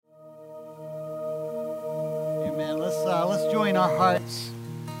Let's join our hearts.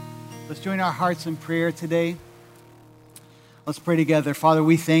 Let's join our hearts in prayer today. Let's pray together. Father,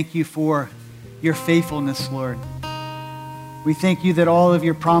 we thank you for your faithfulness, Lord. We thank you that all of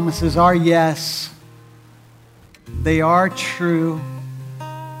your promises are yes. They are true.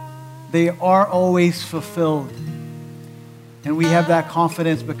 They are always fulfilled. And we have that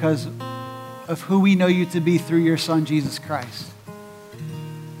confidence because of who we know you to be through your Son, Jesus Christ,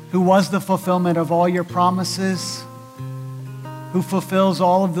 who was the fulfillment of all your promises, who fulfills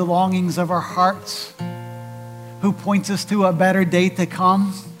all of the longings of our hearts, who points us to a better day to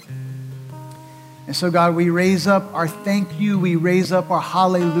come. And so, God, we raise up our thank you. We raise up our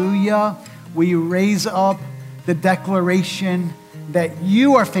hallelujah. We raise up the declaration that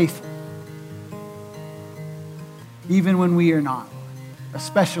you are faithful, even when we are not.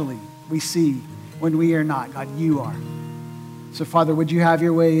 Especially, we see when we are not. God, you are. So, Father, would you have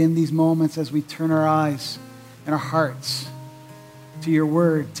your way in these moments as we turn our eyes and our hearts to your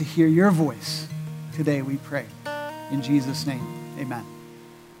word, to hear your voice today, we pray. In Jesus' name, amen.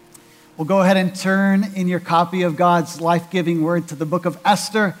 We'll go ahead and turn in your copy of God's life-giving word to the book of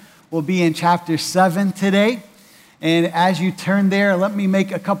Esther. We'll be in chapter 7 today. And as you turn there, let me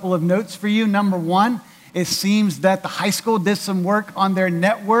make a couple of notes for you. Number one, it seems that the high school did some work on their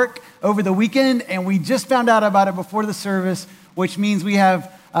network over the weekend, and we just found out about it before the service, which means we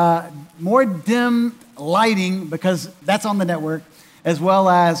have more dim lighting because that's on the network, as well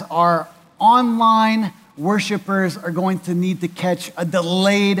as our online worshipers are going to need to catch a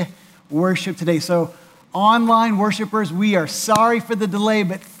delayed worship today. So online worshipers, we are sorry for the delay,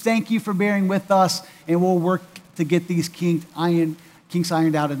 but thank you for bearing with us, and we'll work to get these kinks ironed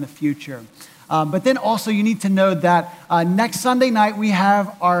out in the future. But then also you need to know that next Sunday night we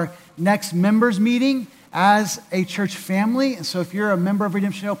have our next members meeting as a church family. And so if you're a member of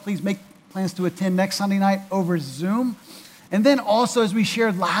Redemption Hill, please make plans to attend next Sunday night over Zoom. And then also, as we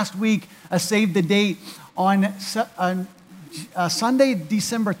shared last week, save the date, on Sunday,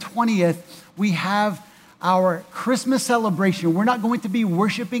 December 20th, we have our Christmas celebration. We're not going to be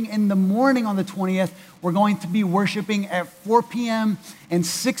worshiping in the morning on the 20th. We're going to be worshiping at 4 p.m. and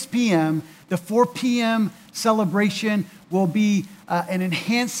 6 p.m. The 4 p.m. celebration will be an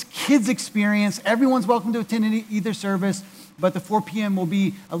enhanced kids experience. Everyone's welcome to attend either service, but the 4 p.m. will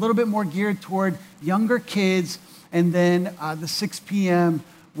be a little bit more geared toward younger kids. And then the 6 p.m.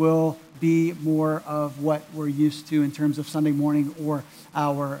 will be more of what we're used to in terms of Sunday morning or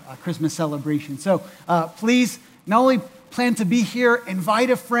our Christmas celebration. So please not only plan to be here, invite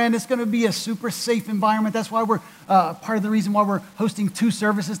a friend. It's going to be a super safe environment. That's why we're part of the reason why we're hosting 2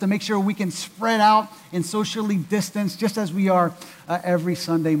 services, to make sure we can spread out and socially distance just as we are every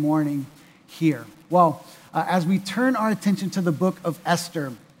Sunday morning here. Well, as we turn our attention to the book of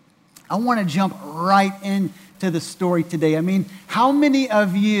Esther, I want to jump right into the story today. I mean, how many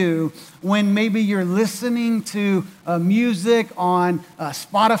of you, when maybe you're listening to music on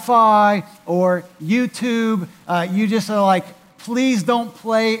Spotify or YouTube, you just are like, please don't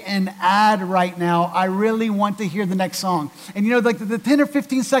play an ad right now. I really want to hear the next song. And you know, like the 10 or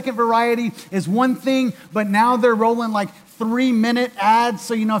 15 second variety is one thing, but now they're rolling like 3-minute ads.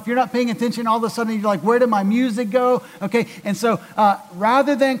 So, you know, if you're not paying attention, all of a sudden you're like, where did my music go? Okay. And so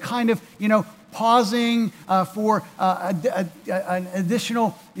rather than kind of, you know, pausing for an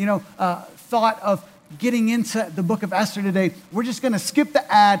additional, thought of getting into the book of Esther today, we're just going to skip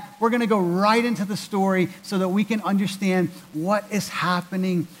the ad. We're going to go right into the story so that we can understand what is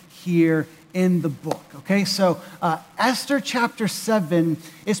happening here in the book. Okay, so Esther chapter 7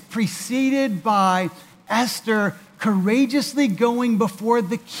 is preceded by Esther courageously going before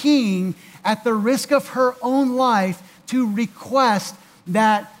the king at the risk of her own life to request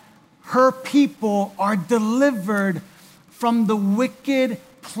that her people are delivered from the wicked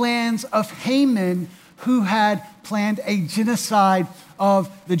plans of Haman, who had planned a genocide of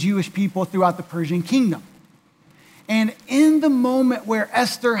the Jewish people throughout the Persian kingdom. And in the moment where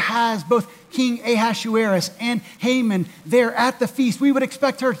Esther has both King Ahasuerus and Haman there at the feast, we would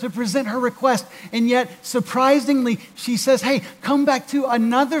expect her to present her request. And yet, surprisingly, she says, hey, come back to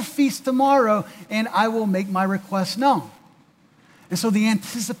another feast tomorrow and I will make my request known. And so the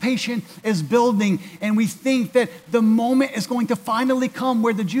anticipation is building, and we think that the moment is going to finally come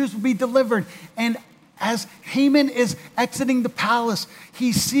where the Jews will be delivered. And as Haman is exiting the palace,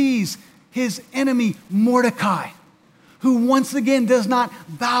 he sees his enemy Mordecai, who once again does not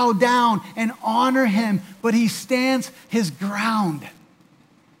bow down and honor him, but he stands his ground.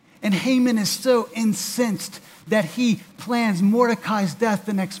 And Haman is so incensed that he plans Mordecai's death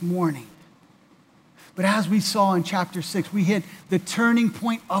the next morning. But as we saw in chapter 6, we hit the turning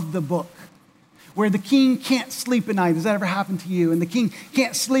point of the book, where the king can't sleep at night. Does that ever happen to you? And the king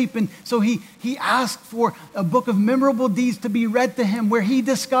can't sleep, and so he asked for a book of memorable deeds to be read to him, where he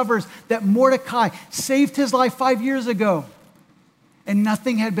discovers that Mordecai saved his life 5 years ago, and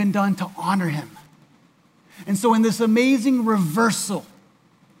nothing had been done to honor him. And so in this amazing reversal,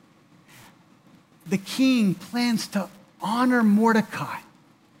 the king plans to honor Mordecai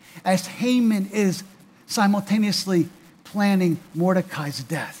as Haman is simultaneously planning Mordecai's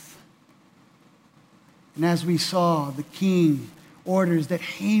death. And as we saw, the king orders that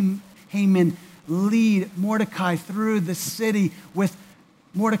Haman lead Mordecai through the city, with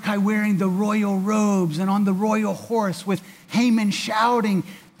Mordecai wearing the royal robes and on the royal horse, with Haman shouting,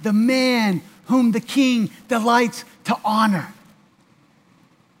 "The man whom the king delights to honor."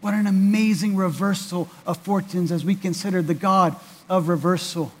 What an amazing reversal of fortunes as we considered the God of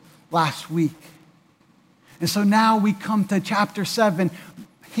reversal last week. And so now we come to chapter 7.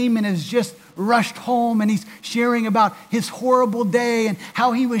 Haman has just rushed home, and he's sharing about his horrible day and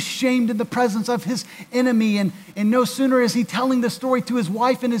how he was shamed in the presence of his enemy. And no sooner is he telling the story to his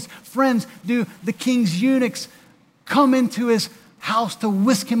wife and his friends, do the king's eunuchs come into his house to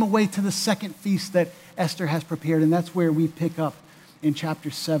whisk him away to the second feast that Esther has prepared. And that's where we pick up in chapter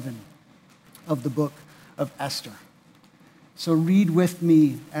 7 of the book of Esther. So read with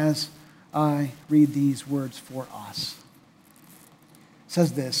me as I read these words for us. It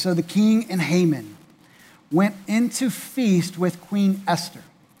says this: "So the king and Haman went in to feast with Queen Esther.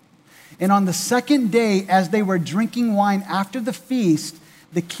 And on the second day, as they were drinking wine after the feast,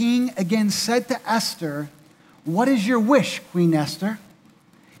 the king again said to Esther, 'What is your wish, Queen Esther?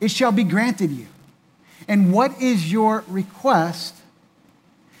 It shall be granted you. And what is your request?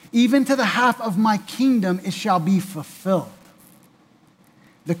 Even to the half of my kingdom it shall be fulfilled.'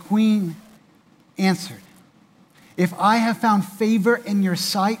 The queen answered, 'If I have found favor in your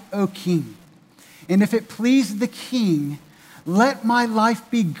sight, O king, and if it please the king, let my life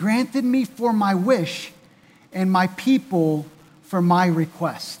be granted me for my wish, and my people for my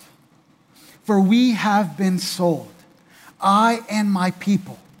request. For we have been sold, I and my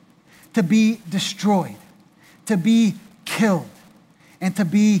people, to be destroyed, to be killed, and to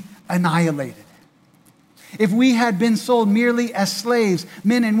be annihilated. If we had been sold merely as slaves,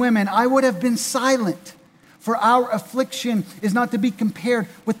 men and women, I would have been silent, for our affliction is not to be compared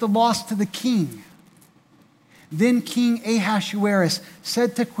with the loss to the king.' Then King Ahasuerus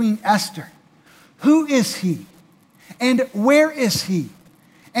said to Queen Esther, 'Who is he? And where is he?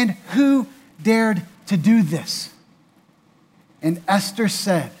 And who dared to do this?' And Esther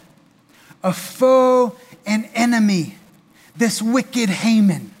said, 'A foe and enemy, this wicked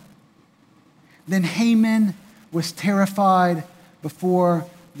Haman.' Then Haman was terrified before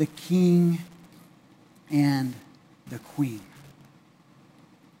the king and the queen.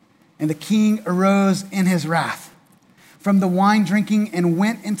 And the king arose in his wrath from the wine drinking and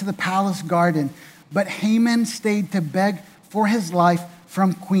went into the palace garden. But Haman stayed to beg for his life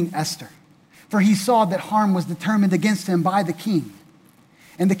from Queen Esther, for he saw that harm was determined against him by the king.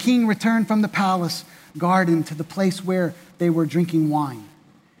 And the king returned from the palace garden to the place where they were drinking wine,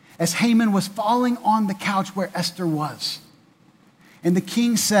 as Haman was falling on the couch where Esther was. And the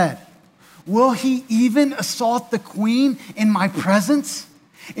king said, 'Will he even assault the queen in my presence,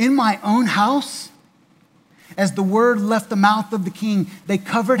 in my own house?' As the word left the mouth of the king, they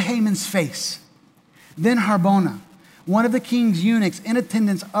covered Haman's face. Then Harbona, one of the king's eunuchs in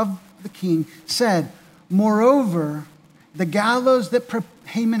attendance of the king, said, 'Moreover, the gallows that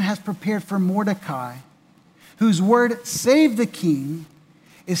Haman has prepared for Mordecai, whose word saved the king,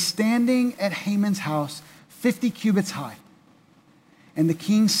 is standing at Haman's house 50 cubits high.' And the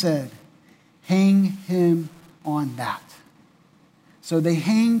king said, 'Hang him on that.' So they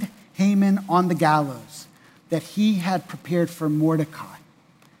hanged Haman on the gallows that he had prepared for Mordecai.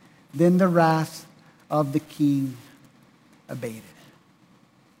 Then the wrath of the king abated."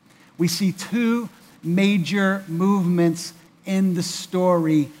 We see two major movements in the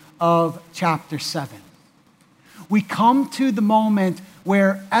story of chapter 7. We come to the moment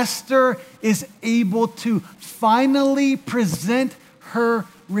where Esther is able to finally present her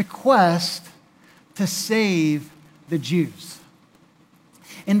request to save the Jews.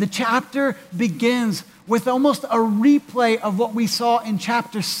 And the chapter begins with almost a replay of what we saw in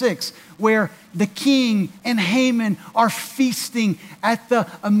chapter 6, where the king and Haman are feasting at the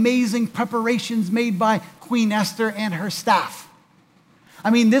amazing preparations made by Queen Esther and her staff. I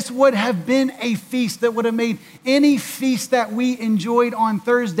mean, this would have been a feast that would have made any feast that we enjoyed on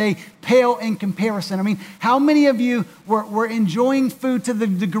Thursday pale in comparison. I mean, how many of you were enjoying food to the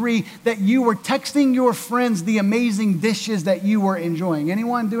degree that you were texting your friends the amazing dishes that you were enjoying?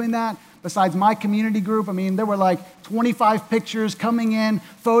 Anyone doing that? besides my community group. I mean, there were like 25 pictures coming in,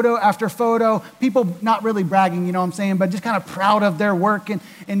 photo after photo, people not really bragging, you know what I'm saying, but just kind of proud of their work and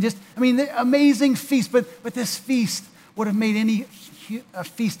just, I mean, the amazing feast. But this feast would have made any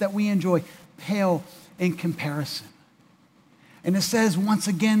feast that we enjoy pale in comparison. And it says once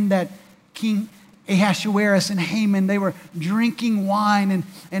again that King Ahasuerus and Haman, they were drinking wine.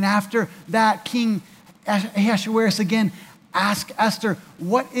 And after that, King Ahasuerus again asked Esther,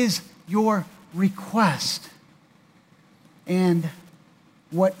 what is your request? And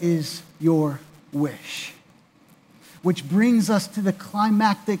what is your wish? Which brings us to the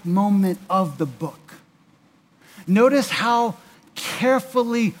climactic moment of the book. Notice how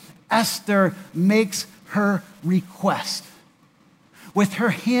carefully Esther makes her request. With her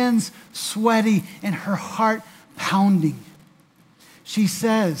hands sweaty and her heart pounding. She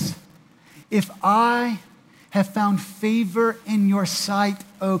says, if I have found favor in your sight,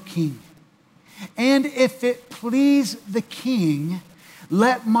 O king, and if it please the king,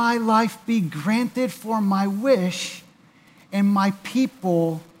 let my life be granted for my wish and my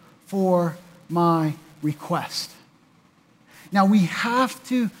people for my request. Now we have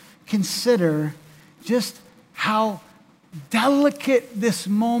to consider just how delicate this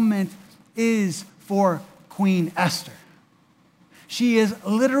moment is for Queen Esther. She is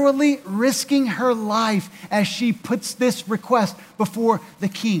literally risking her life as she puts this request before the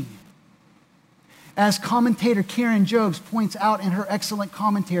king. As commentator Karen Jobes points out in her excellent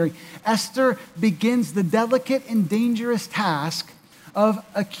commentary, Esther begins the delicate and dangerous task of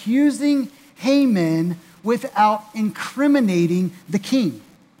accusing Haman without incriminating the king,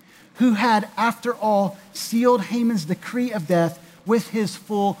 who had, after all, sealed Haman's decree of death with his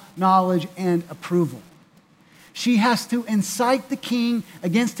full knowledge and approval. She has to incite the king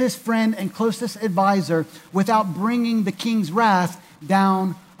against his friend and closest advisor without bringing the king's wrath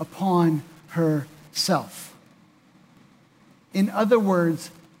down upon herself. In other words,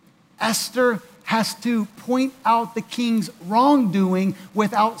 Esther has to point out the king's wrongdoing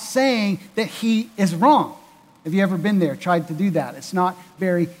without saying that he is wrong. Have you ever been there, tried to do that? It's not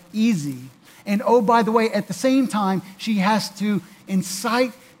very easy. And oh, by the way, at the same time, she has to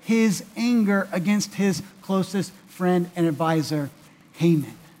incite his anger against his closest friend and advisor,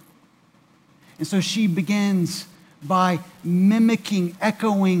 Haman. And so she begins by mimicking,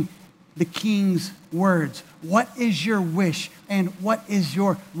 echoing the king's words. What is your wish and what is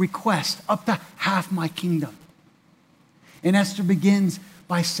your request? Up to half my kingdom. And Esther begins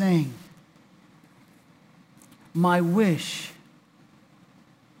by saying, my wish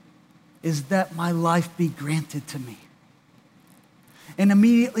is that my life be granted to me. And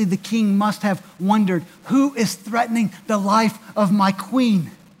immediately the king must have wondered, who is threatening the life of my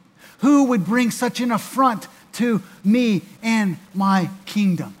queen? Who would bring such an affront to me and my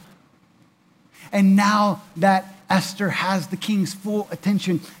kingdom? And now that Esther has the king's full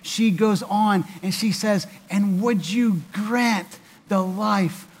attention, she goes on and she says, and would you grant the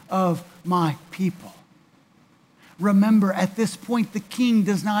life of my people? Remember, at this point, the king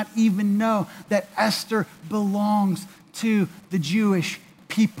does not even know that Esther belongs to the Jewish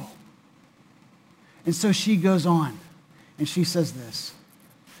people. And so she goes on and she says this,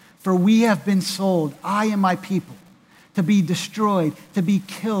 for we have been sold, I and my people, to be destroyed, to be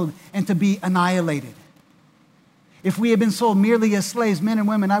killed, and to be annihilated. If we had been sold merely as slaves, men and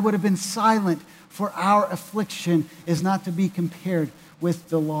women, I would have been silent, for our affliction is not to be compared with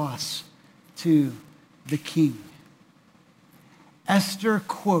the loss to the king. Esther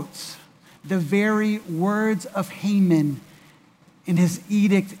quotes the very words of Haman in his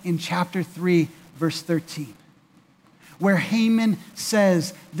edict in chapter 3, verse 13, where Haman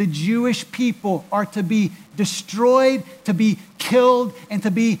says the Jewish people are to be destroyed, to be killed, and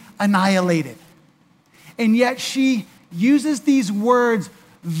to be annihilated. And yet she uses these words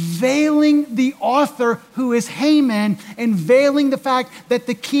veiling the author, who is Haman, and veiling the fact that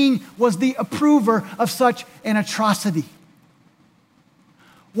the king was the approver of such an atrocity.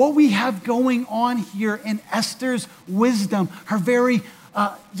 What we have going on here in Esther's wisdom, her very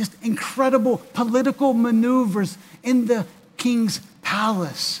just incredible political maneuvers in the king's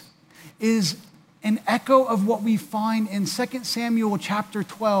palace, is an echo of what we find in 2 Samuel chapter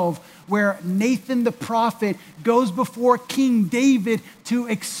 12, where Nathan the prophet goes before King David to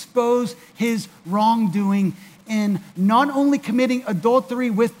expose his wrongdoing in not only committing adultery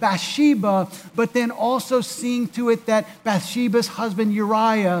with Bathsheba, but then also seeing to it that Bathsheba's husband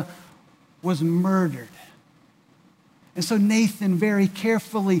Uriah was murdered. And so Nathan very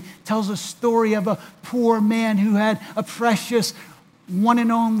carefully tells a story of a poor man who had a precious one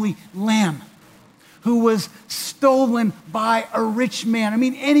and only lamb, who was stolen by a rich man. I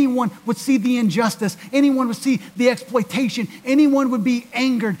mean, anyone would see the injustice. Anyone would see the exploitation. Anyone would be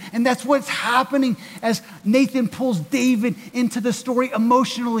angered. And that's what's happening as Nathan pulls David into the story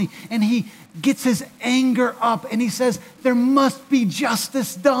emotionally. And he gets his anger up and he says, there must be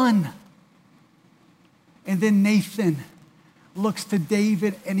justice done. And then Nathan looks to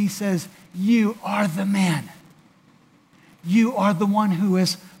David and he says, you are the man. You are the one who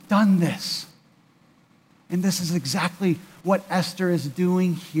has done this. And this is exactly what Esther is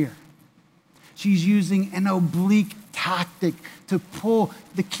doing here. She's using an oblique tactic to pull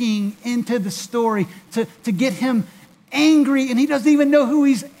the king into the story, to get him angry, and he doesn't even know who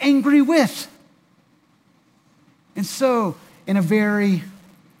he's angry with. And so, in a very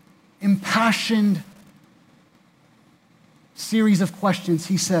impassioned series of questions,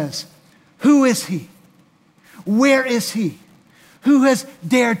 he says, who is he? Where is he? Who has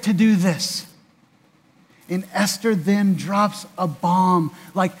dared to do this? And Esther then drops a bomb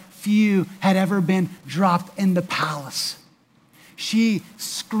like few had ever been dropped in the palace. She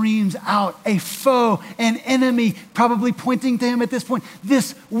screams out, a foe, an enemy, probably pointing to him at this point,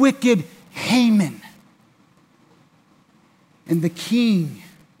 this wicked Haman. And the king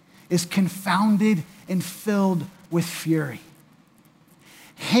is confounded and filled with fury.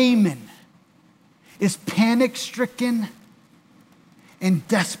 Haman is panic-stricken and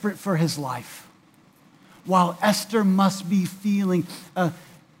desperate for his life, while Esther must be feeling a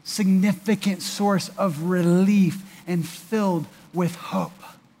significant source of relief and filled with hope.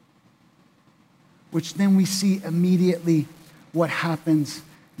 Which then we see immediately what happens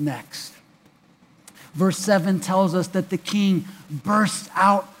next. Verse 7 tells us that the king bursts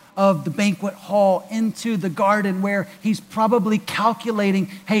out of the banquet hall into the garden where he's probably calculating,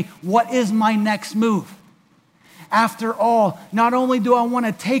 hey, what is my next move? After all, not only do I want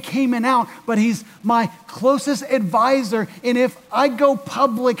to take Haman out, but he's my closest advisor. And if I go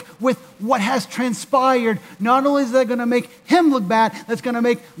public with what has transpired, not only is that going to make him look bad, that's going to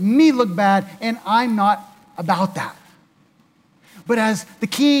make me look bad, and I'm not about that. But as the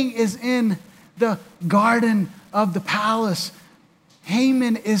king is in the garden of the palace,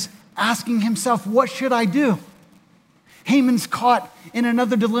 Haman is asking himself, what should I do? Haman's caught in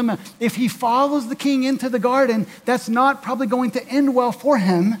another dilemma. If he follows the king into the garden, that's not probably going to end well for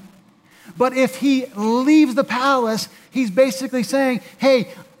him. But if he leaves the palace, he's basically saying, hey,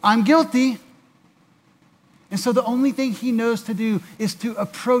 I'm guilty. And so the only thing he knows to do is to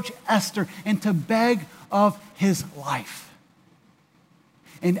approach Esther and to beg of his life.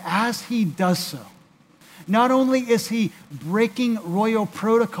 And as he does so, not only is he breaking royal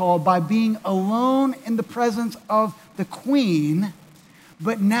protocol by being alone in the presence of the queen,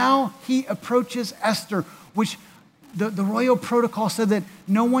 but now he approaches Esther, which the royal protocol said that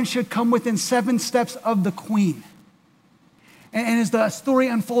no one should come within 7 steps of the queen. And as the story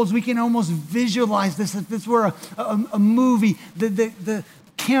unfolds, we can almost visualize this. If this were a movie, the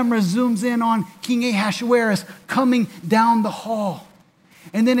camera zooms in on King Ahasuerus coming down the hall.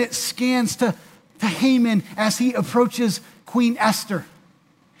 And then it scans to Haman as he approaches Queen Esther.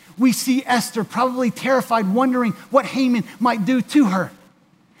 We see Esther probably terrified, wondering what Haman might do to her.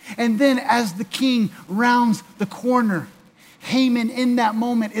 And then as the king rounds the corner, Haman in that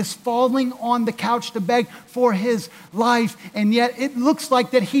moment is falling on the couch to beg for his life. And yet it looks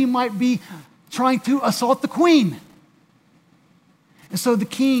like that he might be trying to assault the queen. And so the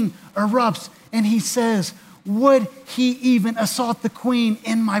king erupts and he says, would he even assault the queen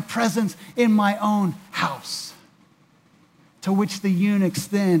in my presence, in my own house? To which the eunuchs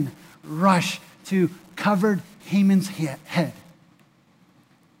then rush to cover Haman's head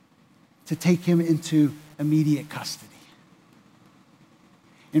to take him into immediate custody.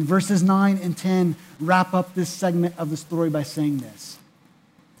 In verses 9 and 10, wrap up this segment of the story by saying this.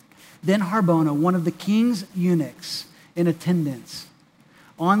 Then Harbona, one of the king's eunuchs in attendance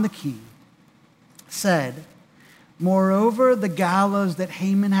on the king, said, moreover, the gallows that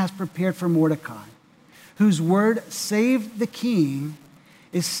Haman has prepared for Mordecai, whose word saved the king,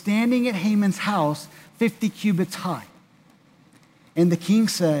 is standing at Haman's house 50 cubits high. And the king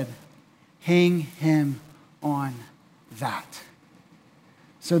said, hang him on that.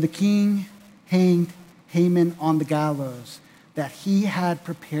 So the king hanged Haman on the gallows that he had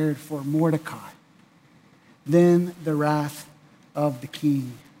prepared for Mordecai. Then the wrath of the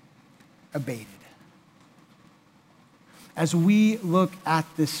king abated. As we look at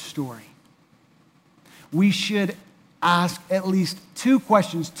this story, we should ask at least 2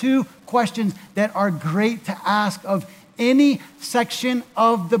 questions that are great to ask of any section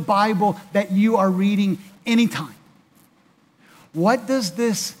of the Bible that you are reading anytime. What does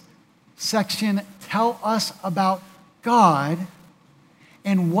this section tell us about God?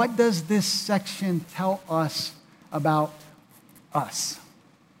 And what does this section tell us about us?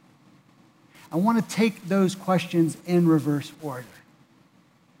 I want to take those questions in reverse order.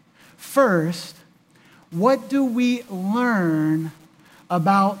 First, what do we learn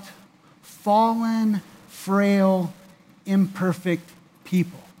about fallen, frail, imperfect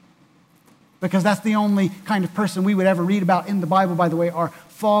people? Because that's the only kind of person we would ever read about in the Bible, by the way, are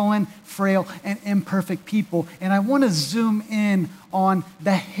fallen, frail, and imperfect people. And I want to zoom in on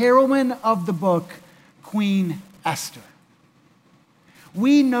the heroine of the book, Queen Esther.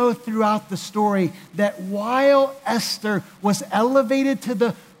 We know throughout the story that while Esther was elevated to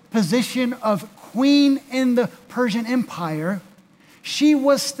the position of queen in the Persian Empire, she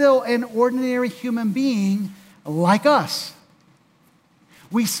was still an ordinary human being like us.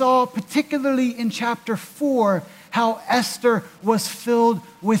 We saw, particularly in chapter 4, how Esther was filled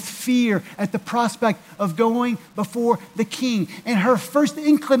with fear at the prospect of going before the king. And her first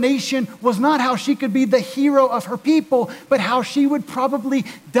inclination was not how she could be the hero of her people, but how she would probably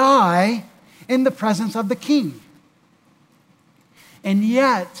die in the presence of the king. And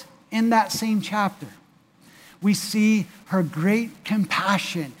yet, in that same chapter, we see her great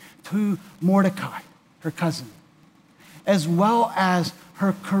compassion to Mordecai, her cousin, as well as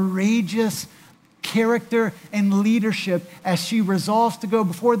her courageous character and leadership as she resolves to go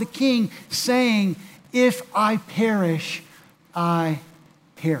before the king, saying, "If I perish, I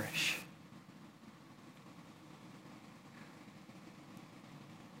perish."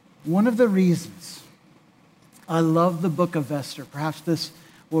 One of the reasons I love the book of Esther, perhaps this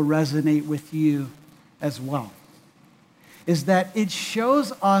will resonate with you as well, is that it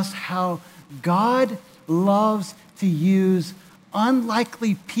shows us how God loves to use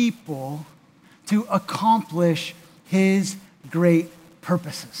unlikely people to accomplish his great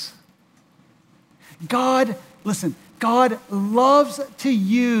purposes. God loves to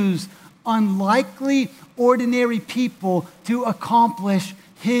use unlikely, ordinary people to accomplish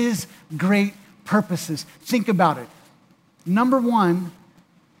his great purposes. Think about it. Number one,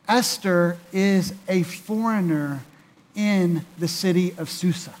 Esther is a foreigner in the city of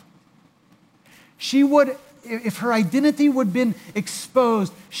Susa. She would, if her identity would have been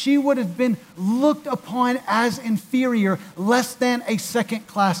exposed, she would have been looked upon as inferior, less than a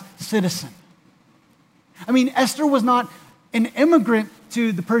second-class citizen. I mean, Esther was not an immigrant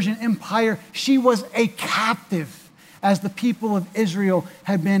to the Persian Empire. She was a captive, as the people of Israel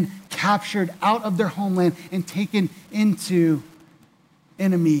had been captured out of their homeland and taken into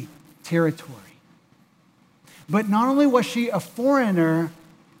enemy territory. But not only was she a foreigner,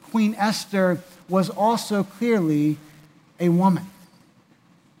 Queen Esther was also clearly a woman.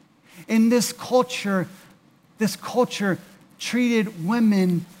 In this culture treated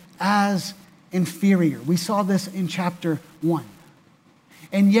women as inferior. We saw this in chapter 1.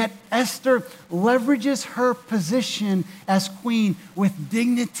 And yet Esther leverages her position as queen with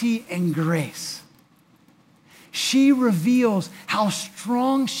dignity and grace. She reveals how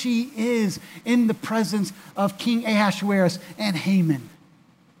strong she is in the presence of King Ahasuerus and Haman.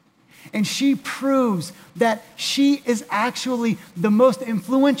 And she proves that she is actually the most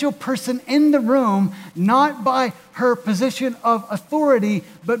influential person in the room, not by her position of authority,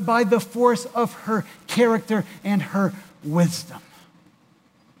 but by the force of her character and her wisdom.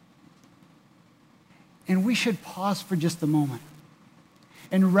 And we should pause for just a moment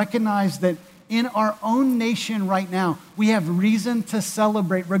and recognize that in our own nation right now, we have reason to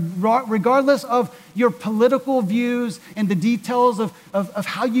celebrate, regardless of your political views and the details of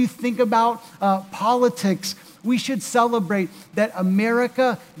how you think about politics. We should celebrate that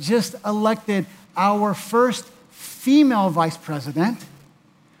America just elected our first female vice president,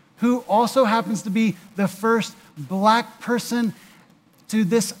 who also happens to be the first black person to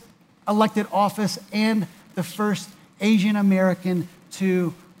this elected office and the first Asian American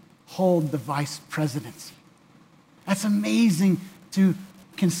to hold the vice presidency. That's amazing to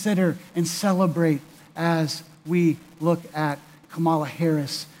consider and celebrate as we look at Kamala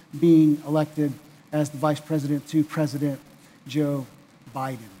Harris being elected as the vice president to President Joe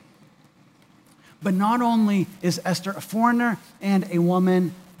Biden. But not only is Esther a foreigner and a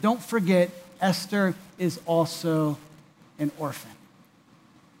woman, don't forget, Esther is also an orphan.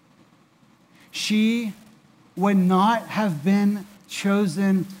 She would not have been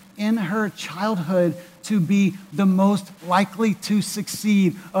chosen in her childhood to be the most likely to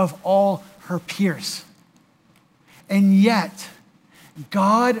succeed of all her peers. And yet,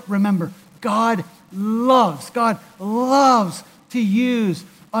 God loves to use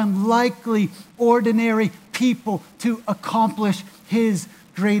unlikely, ordinary people to accomplish his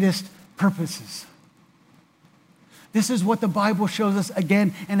greatest purposes. This is what the Bible shows us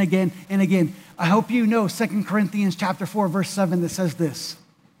again and again and again. I hope you know 2 Corinthians chapter 4, verse 7 that says this.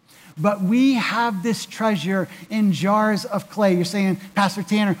 But we have this treasure in jars of clay. You're saying, Pastor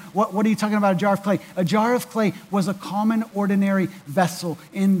Tanner, what are you talking about, a jar of clay? A jar of clay was a common, ordinary vessel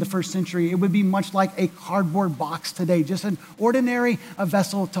in the first century. It would be much like a cardboard box today, just an ordinary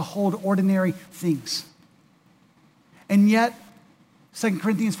vessel to hold ordinary things. And yet, 2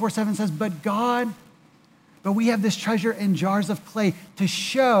 Corinthians 4:7 says, but we have this treasure in jars of clay to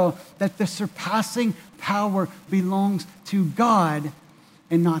show that the surpassing power belongs to God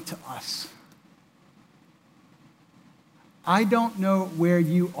and not to us. I don't know where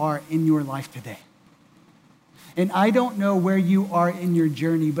you are in your life today. And I don't know where you are in your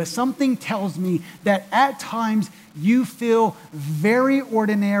journey, but something tells me that at times you feel very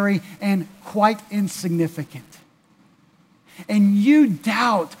ordinary and quite insignificant. And you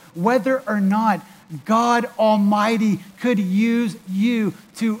doubt whether or not God Almighty could use you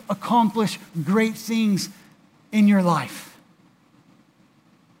to accomplish great things in your life.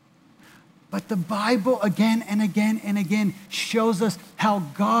 But the Bible again and again and again shows us how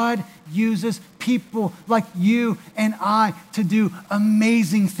God uses people like you and I to do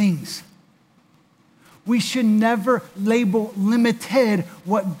amazing things. We should never label limited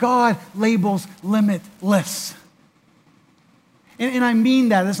what God labels limitless. And I mean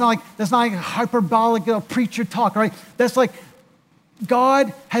that. That's not like hyperbolic preacher talk, right? That's like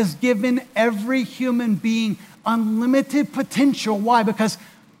God has given every human being unlimited potential. Why? Because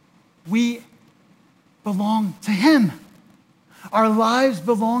we belong to Him. Our lives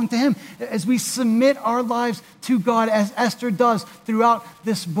belong to Him. As we submit our lives to God, as Esther does throughout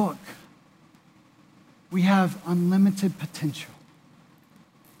this book, we have unlimited potential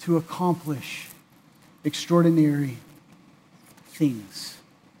to accomplish extraordinary things.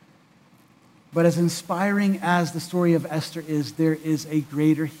 But as inspiring as the story of Esther is, there is a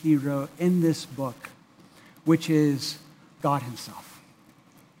greater hero in this book, which is God Himself.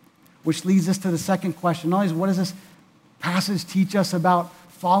 Which leads us to the second question. Not only what does this passage teach us about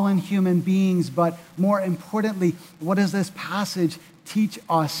fallen human beings, but more importantly, what does this passage teach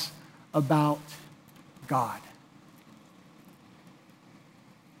us about God?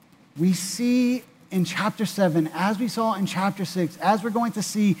 We see in chapter 7, as we saw in chapter 6, as we're going to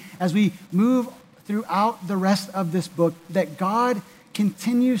see as we move throughout the rest of this book, that God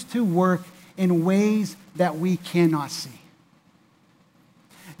continues to work in ways that we cannot see.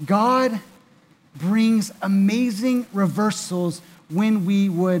 God brings amazing reversals when we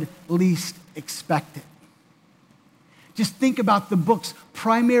would least expect it. Just think about the book's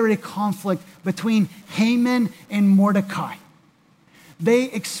primary conflict between Haman and Mordecai. They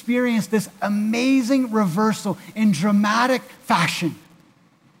experienced this amazing reversal in dramatic fashion,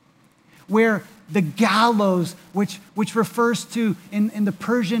 where the gallows, which refers to, in the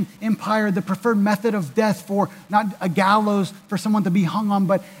Persian Empire, the preferred method of death for not a gallows for someone to be hung on,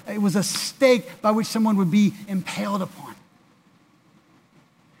 but it was a stake by which someone would be impaled upon.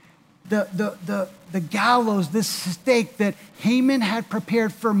 The gallows, this stake that Haman had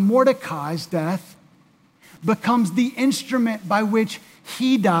prepared for Mordecai's death, becomes the instrument by which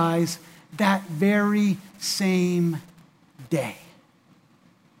he dies that very same day.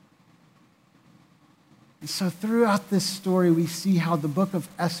 And so throughout this story, we see how the book of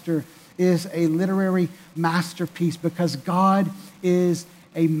Esther is a literary masterpiece because God is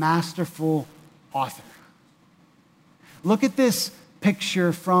a masterful author. Look at this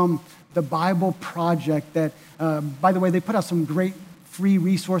picture from the Bible Project that, by the way, they put out some great free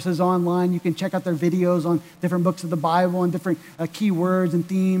resources online. You can check out their videos on different books of the Bible and different keywords and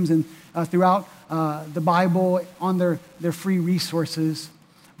themes and throughout the Bible on their free resources.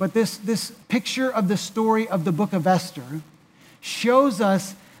 But this picture of the story of the book of Esther shows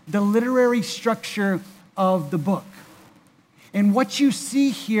us the literary structure of the book. And what you see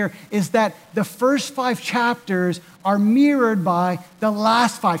here is that the first 5 chapters are mirrored by the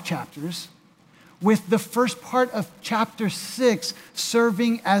last 5 chapters, with the first part of chapter 6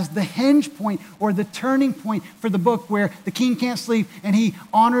 serving as the hinge point or the turning point for the book, where the king can't sleep and he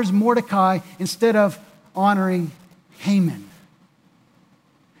honors Mordecai instead of honoring Haman.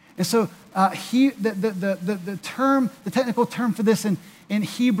 And so the technical term for this in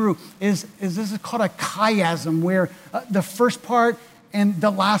Hebrew is this is called a chiasm, where the first part and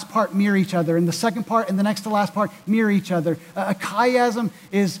the last part mirror each other, and the second part and the next to last part mirror each other. A chiasm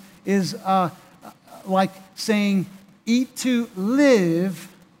is like saying, eat to live,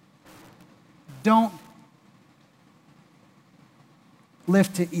 don't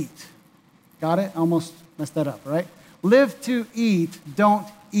live to eat. Got it? Almost messed that up, right? Live to eat, don't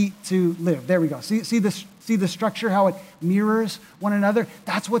eat to live. There we go. See the See the structure, how it mirrors one another?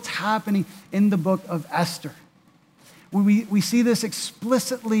 That's what's happening in the book of Esther. We see this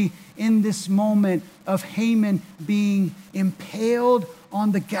explicitly in this moment of Haman being impaled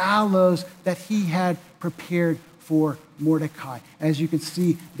on the gallows that he had prepared for Mordecai, as you can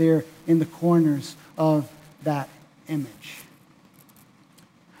see there in the corners of that image.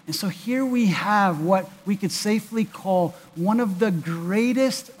 And so here we have what we could safely call one of the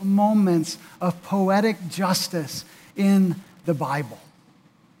greatest moments of poetic justice in the Bible,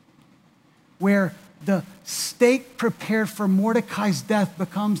 where the stake prepared for Mordecai's death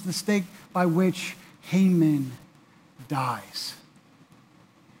becomes the stake by which Haman dies.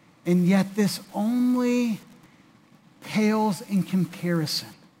 And yet this only pales in comparison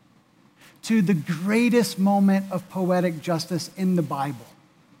to the greatest moment of poetic justice in the Bible,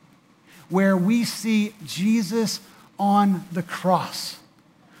 where we see Jesus on the cross,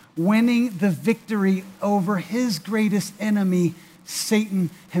 winning the victory over his greatest enemy, Satan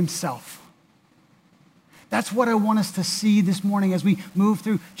himself. That's what I want us to see this morning as we move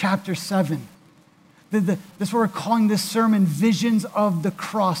through chapter 7. That's what we're calling this sermon, Visions of the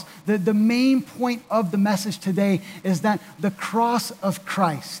Cross. The main point of the message today is that the cross of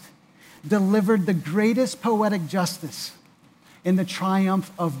Christ delivered the greatest poetic justice in the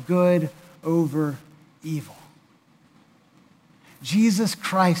triumph of good over evil. Jesus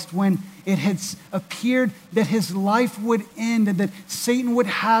Christ, when it had appeared that his life would end and that Satan would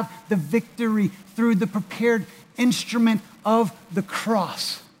have the victory through the prepared instrument of the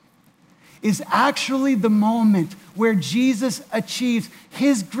cross, is actually the moment where Jesus achieves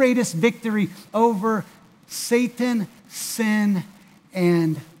his greatest victory over Satan, sin,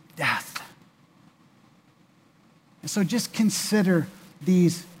 and death. And so just consider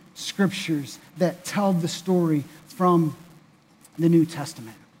these scriptures that tell the story from the New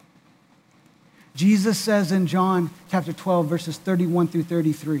Testament. Jesus says in John chapter 12, verses 31 through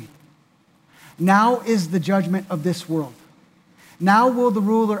 33, "Now is the judgment of this world. Now will the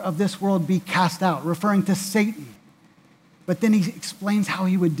ruler of this world be cast out," referring to Satan. But then he explains how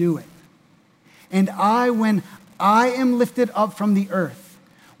he would do it. "And I, when I am lifted up from the earth,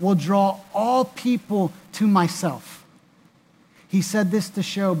 will draw all people to myself." He said this to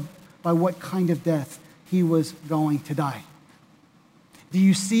show by what kind of death he was going to die. Do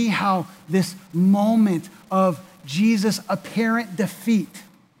you see how this moment of Jesus' apparent defeat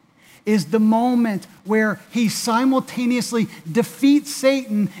is the moment where he simultaneously defeats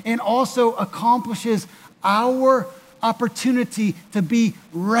Satan and also accomplishes our opportunity to be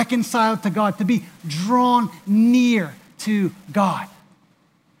reconciled to God, to be drawn near to God?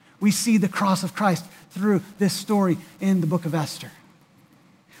 We see the cross of Christ through this story in the book of Esther.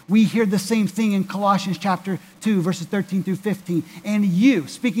 We hear the same thing in Colossians chapter 2, verses 13 through 15. "And you,"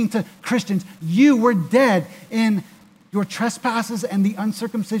 speaking to Christians, "you were dead in your trespasses and the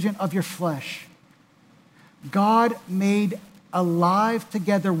uncircumcision of your flesh. God made alive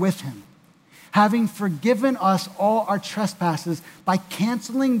together with him, having forgiven us all our trespasses by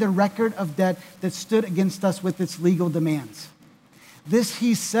canceling the record of debt that stood against us with its legal demands. This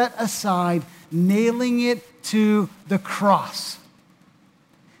he set aside, nailing it to the cross.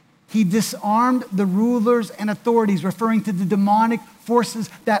 He disarmed the rulers and authorities," referring to the demonic forces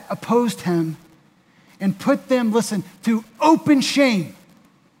that opposed him, "and put them," listen, "to open shame."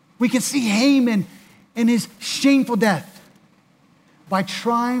 We can see Haman in his shameful death by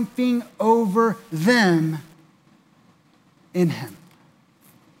triumphing over them in him.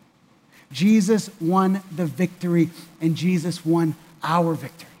 Jesus won the victory, and Jesus won our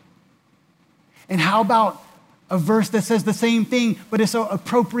victory. And how about a verse that says the same thing, but is so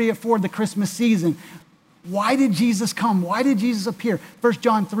appropriate for the Christmas season? Why did Jesus come? Why did Jesus appear? 1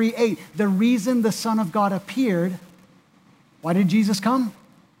 John 3:8, "The reason the Son of God appeared," why did Jesus come?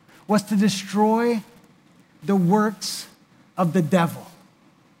 "Was to destroy the works of the devil."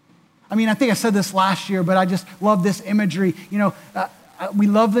 I mean, I think I said this last year, but I just love this imagery. We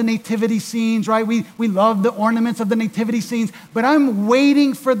love the nativity scenes, right? We love the ornaments of the nativity scenes, but I'm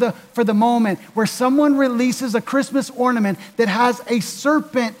waiting for the moment where someone releases a Christmas ornament that has a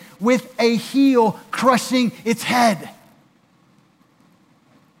serpent with a heel crushing its head.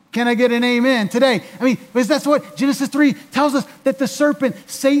 Can I get an amen today? I mean, because that's what Genesis 3 tells us, that the serpent,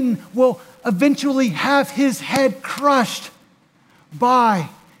 Satan, will eventually have his head crushed by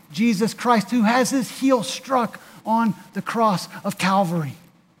Jesus Christ, who has his heel struck on the cross of Calvary.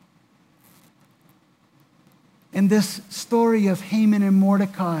 And this story of Haman and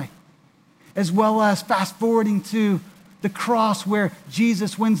Mordecai, as well as fast forwarding to the cross where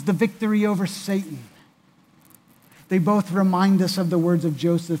Jesus wins the victory over Satan, they both remind us of the words of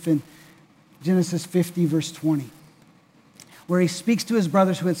Joseph in Genesis 50, verse 20, where he speaks to his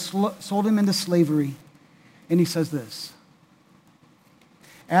brothers who had sold him into slavery, and he says this,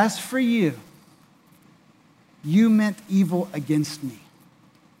 "As for you, you meant evil against me,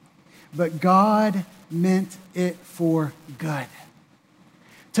 but God meant it for good,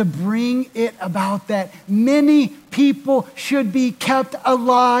 to bring it about that many people should be kept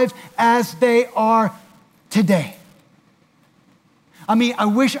alive as they are today." I mean, I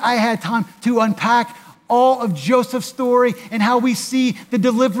wish I had time to unpack all of Joseph's story and how we see the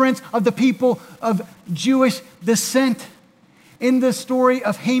deliverance of the people of Jewish descent in the story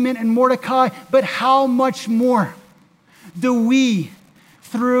of Haman and Mordecai. But how much more do we,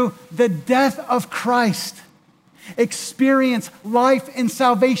 through the death of Christ, experience life and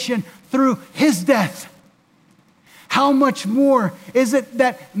salvation through his death? How much more is it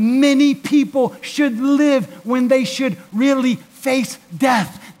that many people should live when they should really face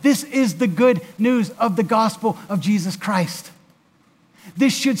death? This is the good news of the gospel of Jesus Christ.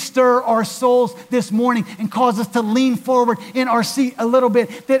 This should stir our souls this morning and cause us to lean forward in our seat a little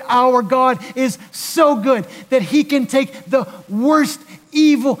bit, that our God is so good that he can take the worst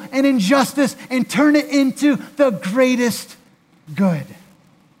evil and injustice and turn it into the greatest good.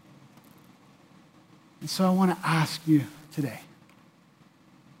 And so I want to ask you today,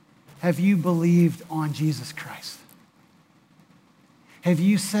 have you believed on Jesus Christ? Have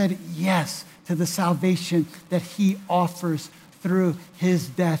you said yes to the salvation that he offers through his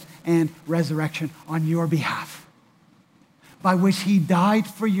death and resurrection on your behalf, by which he died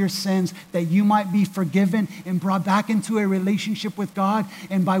for your sins that you might be forgiven and brought back into a relationship with God,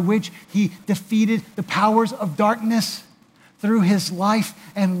 and by which he defeated the powers of darkness through his life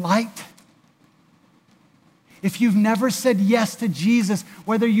and light? If you've never said yes to Jesus,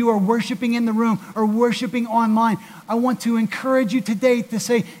 whether you are worshiping in the room or worshiping online, I want to encourage you today to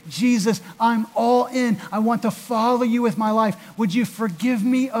say, "Jesus, I'm all in. I want to follow you with my life. Would you forgive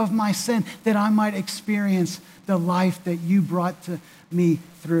me of my sin that I might experience the life that you brought to me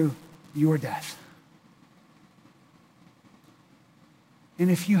through your death?"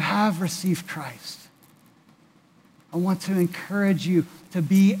 And if you have received Christ, I want to encourage you to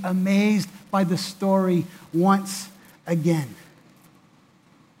be amazed by the story once again.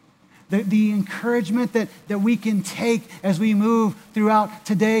 The encouragement that we can take as we move throughout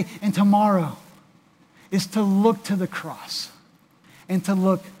today and tomorrow is to look to the cross and to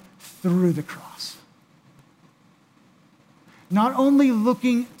look through the cross. Not only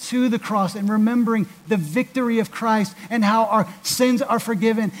looking to the cross and remembering the victory of Christ and how our sins are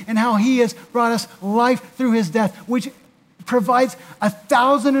forgiven and how he has brought us life through his death, which provides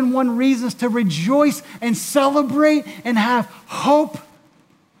 1,001 reasons to rejoice and celebrate and have hope,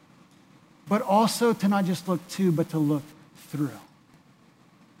 but also to not just look to, but to look through.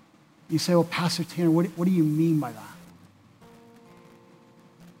 You say, "Well, Pastor Tanner, what do you mean by that?"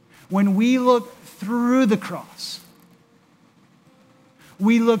 When we look through the cross,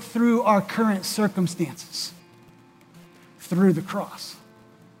 we look through our current circumstances, through the cross.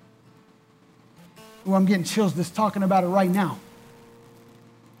 Well, I'm getting chills just talking about it right now.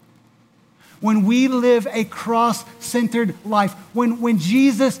 When we live a cross-centered life, when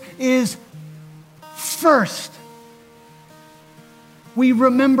Jesus is first, we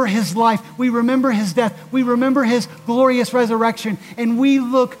remember his life, we remember his death, we remember his glorious resurrection, and we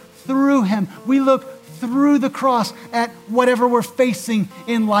look through him. We look through the cross at whatever we're facing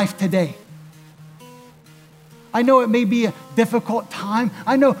in life today. I know it may be a difficult time.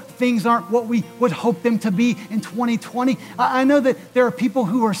 I know things aren't what we would hope them to be in 2020. I know that there are people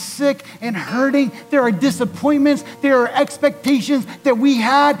who are sick and hurting. There are disappointments. There are expectations that we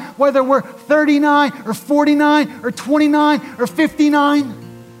had, whether we're 39 or 49 or 29 or 59.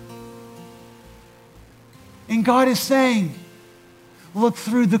 And God is saying, look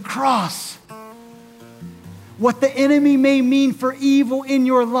through the cross. What the enemy may mean for evil in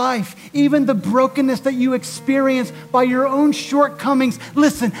your life, even the brokenness that you experience by your own shortcomings,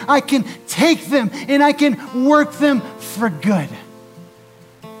 listen, I can take them and I can work them for good.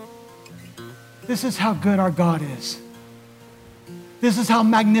 This is how good our God is. This is how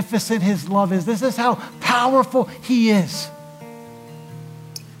magnificent his love is. This is how powerful he is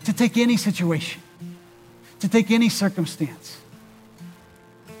to take any situation, to take any circumstance,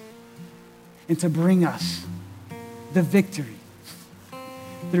 and to bring us the victory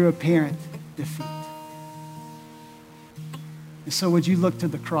through apparent defeat. And so would you look to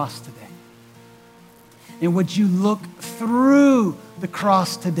the cross today? And would you look through the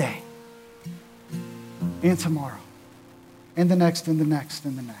cross today and tomorrow and the next and the next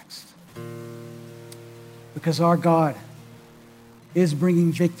and the next? Because our God is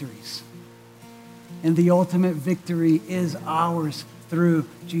bringing victories And the ultimate victory is ours through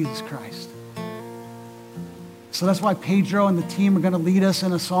Jesus Christ. So that's why Pedro and the team are going to lead us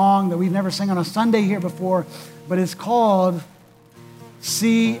in a song that we've never sang on a Sunday here before, but it's called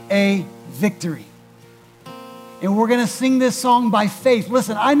See a Victory. And we're going to sing this song by faith.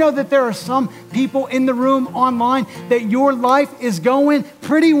 Listen, I know that there are some people in the room online that your life is going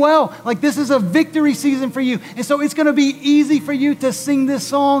pretty well. Like this is a victory season for you. And so it's going to be easy for you to sing this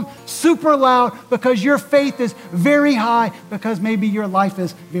song super loud because your faith is very high, because maybe your life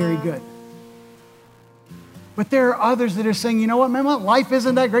is very good. But there are others that are saying, you know what, man, my life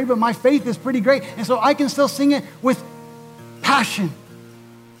isn't that great, but my faith is pretty great. And so I can still sing it with passion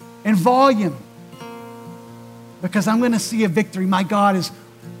and volume, because I'm going to see a victory. My God is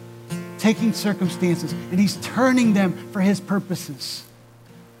taking circumstances and he's turning them for his purposes.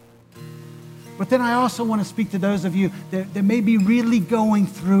 But then I also want to speak to those of you that may be really going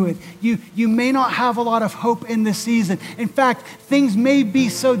through it. You may not have a lot of hope in this season. In fact, things may be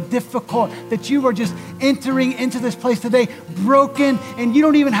so difficult that you are just entering into this place today broken, and you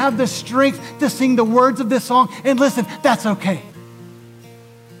don't even have the strength to sing the words of this song. And listen, that's okay.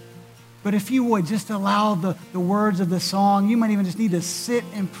 But if you would just allow the words of the song, you might even just need to sit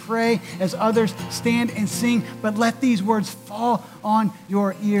and pray as others stand and sing, but let these words fall on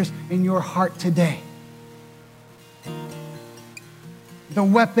your ears and your heart today. The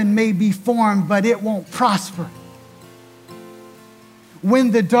weapon may be formed, but it won't prosper.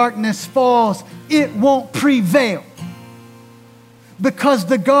 When the darkness falls, it won't prevail. Because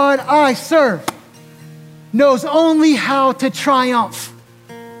the God I serve knows only how to triumph.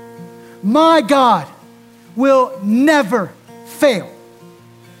 My God will never fail.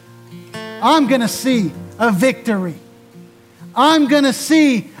 I'm going to see a victory. I'm going to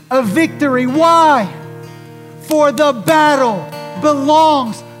see a victory. Why? For the battle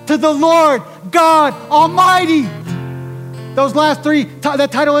belongs to the Lord God Almighty. Those last three,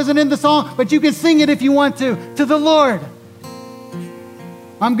 that title isn't in the song, but you can sing it if you want to the Lord.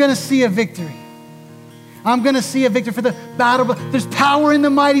 I'm going to see a victory. I'm going to see a victory for the battle. There's power in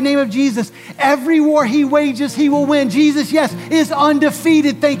the mighty name of Jesus. Every war he wages, he will win. Jesus, yes, is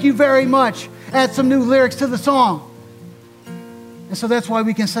undefeated. Thank you very much. Add some new lyrics to the song. And so that's why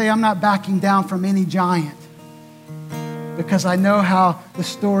we can say, I'm not backing down from any giant, because I know how the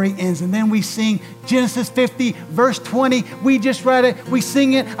story ends. And then we sing Genesis 50, verse 20. We just read it. We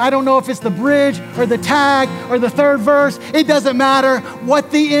sing it. I don't know if it's the bridge or the tag or the third verse. It doesn't matter. What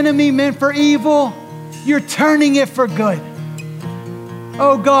the enemy meant for evil, you're turning it for good.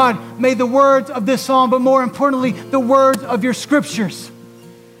 Oh God, may the words of this song, but more importantly, the words of your scriptures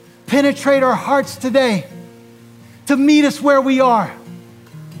penetrate our hearts today to meet us where we are.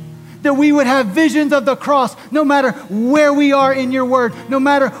 That we would have visions of the cross no matter where we are in your word, no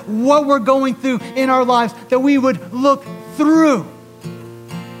matter what we're going through in our lives, that we would look through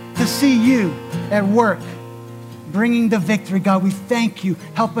to see you at work, bringing the victory. God, we thank you.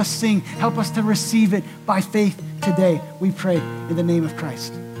 Help us sing. Help us to receive it by faith today. We pray in the name of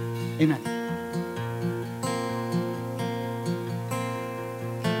Christ. Amen.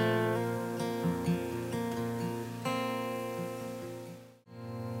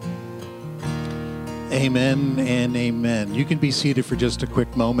 Amen and amen. You can be seated for just a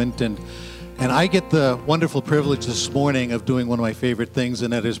quick moment. And I get the wonderful privilege this morning of doing one of my favorite things,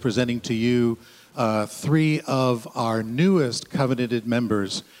 and that is presenting to you three of our newest covenanted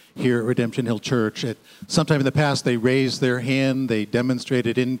members here at Redemption Hill Church. At sometime in the past, they raised their hand, they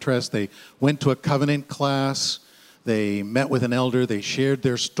demonstrated interest, they went to a covenant class, they met with an elder, they shared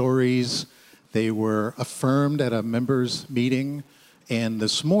their stories, they were affirmed at a members' meeting, and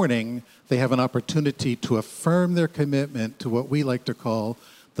this morning they have an opportunity to affirm their commitment to what we like to call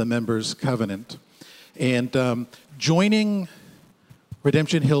the members' covenant. And joining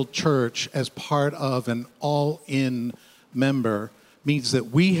Redemption Hill Church as part of an all-in member means that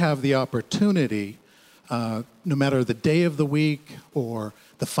we have the opportunity, no matter the day of the week or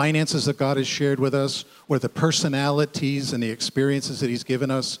the finances that God has shared with us or the personalities and the experiences that he's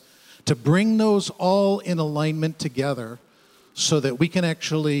given us, to bring those all in alignment together so that we can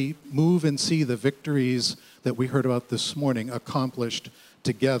actually move and see the victories that we heard about this morning accomplished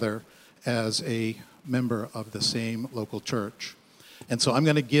together as a member of the same local church. And so I'm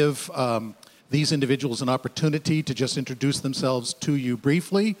going to give these individuals an opportunity to just introduce themselves to you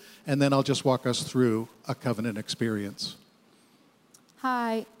briefly, and then I'll just walk us through a covenant experience.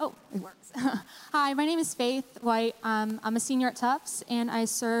 Hi. Oh, it works. Hi, my name is Faith White. I'm a senior at Tufts, and I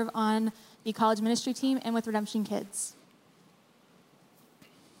serve on the college ministry team and with Redemption Kids.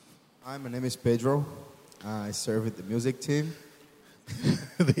 Hi, my name is Pedro. I serve with the music team.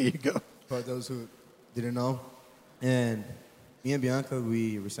 There you go. For those who didn't know. And me and Bianca,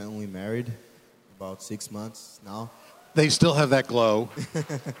 we recently married, about 6 months now. They still have that glow.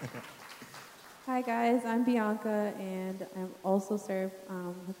 Hi guys, I'm Bianca, and I also serve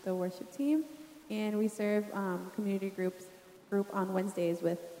with the worship team, and we serve community group on Wednesdays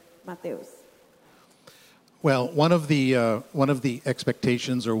with Mateus. Well, one of the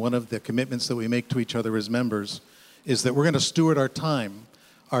expectations or one of the commitments that we make to each other as members is that we're going to steward our time,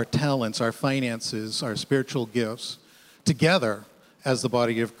 our talents, our finances, our spiritual gifts together as the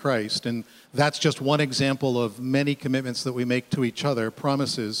body of Christ. And that's just one example of many commitments that we make to each other,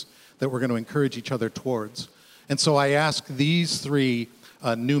 promises that we're going to encourage each other towards. And so I ask these three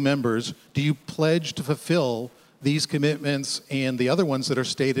new members, do you pledge to fulfill these commitments and the other ones that are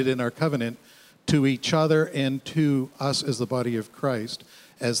stated in our covenant to each other and to us as the body of Christ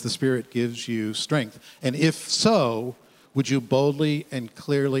as the Spirit gives you strength? And if so, would you boldly and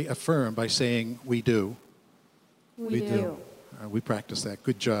clearly affirm by saying, we do? We do. We practice that.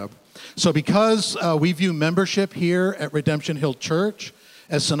 Good job. So because we view membership here at Redemption Hill Church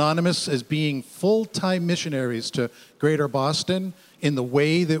as synonymous as being full-time missionaries to Greater Boston in the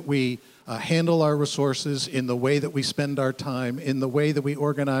way that we handle our resources, in the way that we spend our time, in the way that we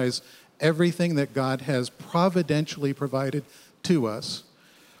organize everything that God has providentially provided to us,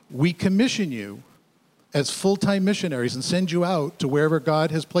 we commission you as full-time missionaries and send you out to wherever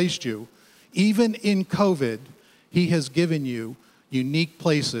God has placed you. Even in COVID, He has given you unique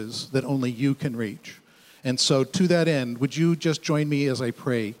places that only you can reach. And so to that end, would you just join me as I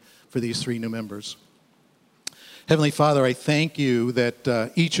pray for these three new members? Heavenly Father, I thank you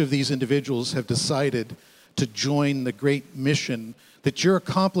that each of these individuals have decided to join the great mission that you're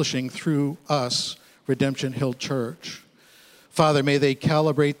accomplishing through us, Redemption Hill Church. Father, may they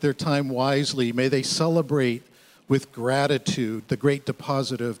calibrate their time wisely. May they celebrate with gratitude the great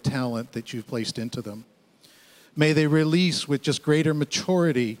deposit of talent that you've placed into them. May they release with just greater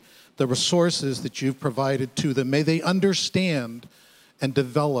maturity the resources that you've provided to them. May they understand and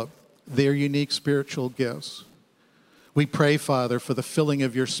develop their unique spiritual gifts. We pray, Father, for the filling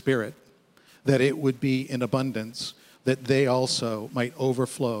of your Spirit, that it would be in abundance, that they also might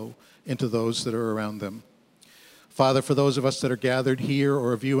overflow into those that are around them. Father, for those of us that are gathered here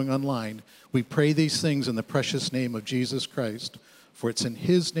or viewing online, we pray these things in the precious name of Jesus Christ, for it's in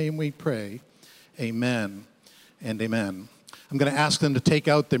His name we pray. Amen and amen. I'm going to ask them to take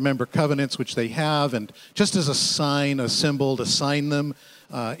out their member covenants, which they have, and just as a sign, a symbol, to sign them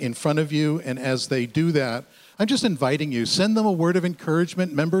in front of you. And as they do that, I'm just inviting you, send them a word of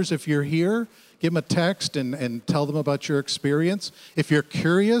encouragement. Members, if you're here, give them a text and tell them about your experience. If you're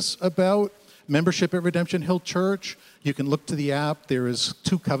curious about membership at Redemption Hill Church, you can look to the app. There is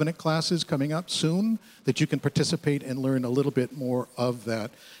 2 covenant classes coming up soon that you can participate and learn a little bit more of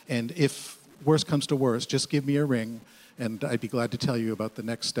that. And if worst comes to worst, just give me a ring, and I'd be glad to tell you about the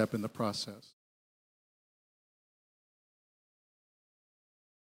next step in the process.